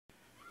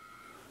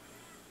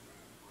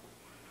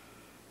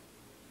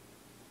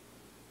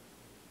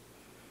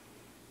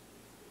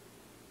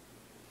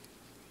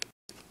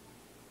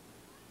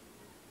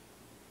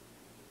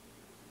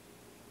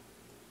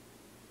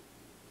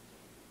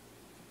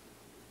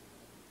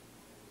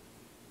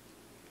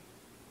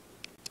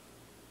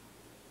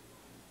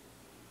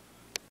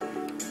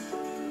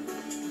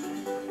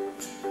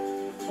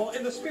Well,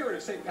 in the spirit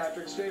of St.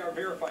 Patrick's Day, our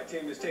Verify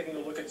team is taking a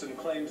look at some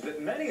claims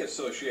that many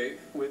associate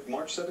with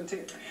March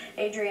 17th.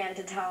 Adrienne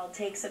Tatal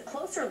takes a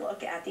closer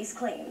look at these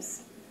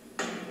claims.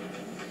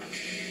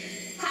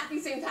 Happy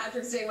St.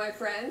 Patrick's Day, my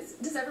friends.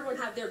 Does everyone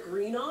have their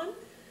green on?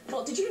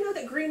 Well, did you know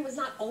that green was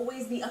not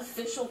always the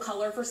official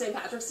color for St.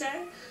 Patrick's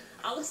Day?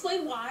 I'll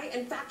explain why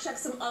and fact-check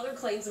some other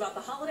claims about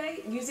the holiday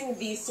using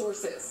these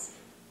sources.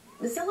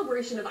 The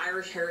celebration of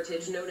Irish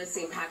heritage, known as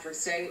St.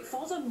 Patrick's Day,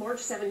 falls on March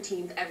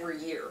 17th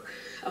every year.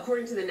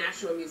 According to the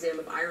National Museum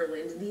of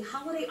Ireland, the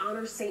holiday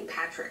honors St.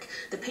 Patrick,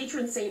 the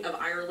patron saint of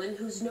Ireland,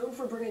 who's known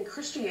for bringing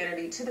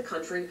Christianity to the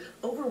country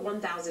over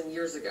 1,000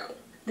 years ago.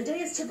 The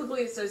day is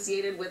typically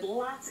associated with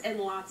lots and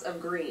lots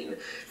of green,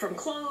 from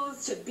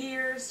clothes to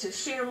beers to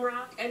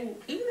shamrock and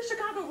even the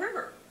Chicago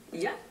River.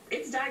 Yep,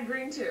 it's dyed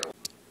green too.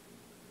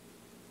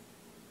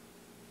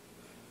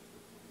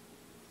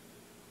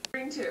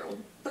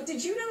 But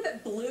did you know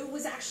that blue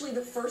was actually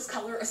the first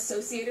color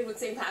associated with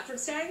St.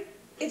 Patrick's Day?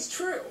 It's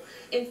true.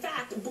 In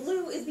fact,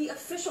 blue is the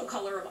official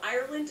color of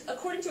Ireland,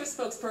 according to a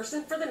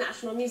spokesperson for the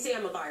National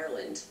Museum of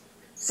Ireland.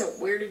 So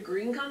where did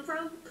green come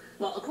from?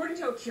 Well, according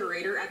to a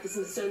curator at the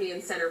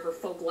Smithsonian Center for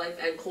Folk Life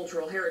and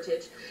Cultural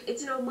Heritage,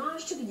 it's an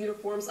homage to the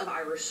uniforms of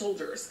Irish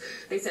soldiers.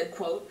 They said,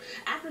 quote,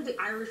 after the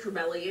Irish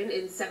Rebellion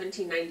in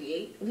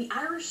 1798, the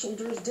Irish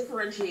soldiers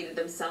differentiated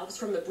themselves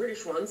from the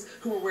British ones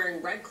who were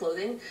wearing red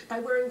clothing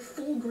by wearing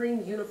full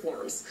green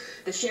uniforms.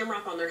 The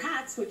shamrock on their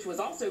hats, which was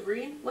also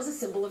green, was a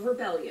symbol of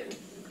rebellion.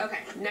 Okay,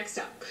 next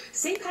up.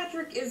 St.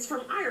 Patrick is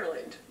from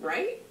Ireland,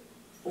 right?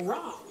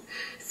 Wrong.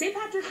 St.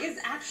 Patrick is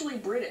actually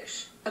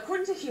British.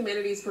 According to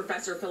humanities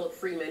professor Philip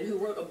Freeman, who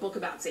wrote a book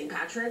about St.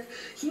 Patrick,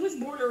 he was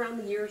born around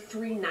the year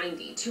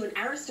 390 to an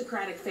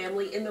aristocratic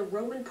family in the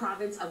Roman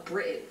province of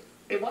Britain.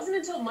 It wasn't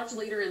until much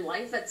later in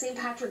life that St.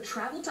 Patrick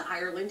traveled to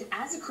Ireland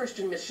as a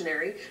Christian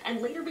missionary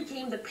and later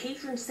became the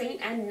patron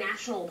saint and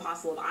national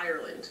apostle of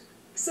Ireland.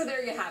 So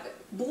there you have it.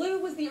 Blue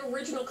was the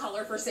original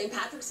color for St.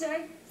 Patrick's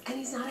Day, and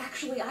he's not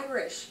actually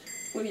Irish.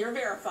 With your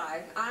Verify,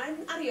 I'm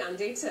Ariane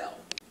Till.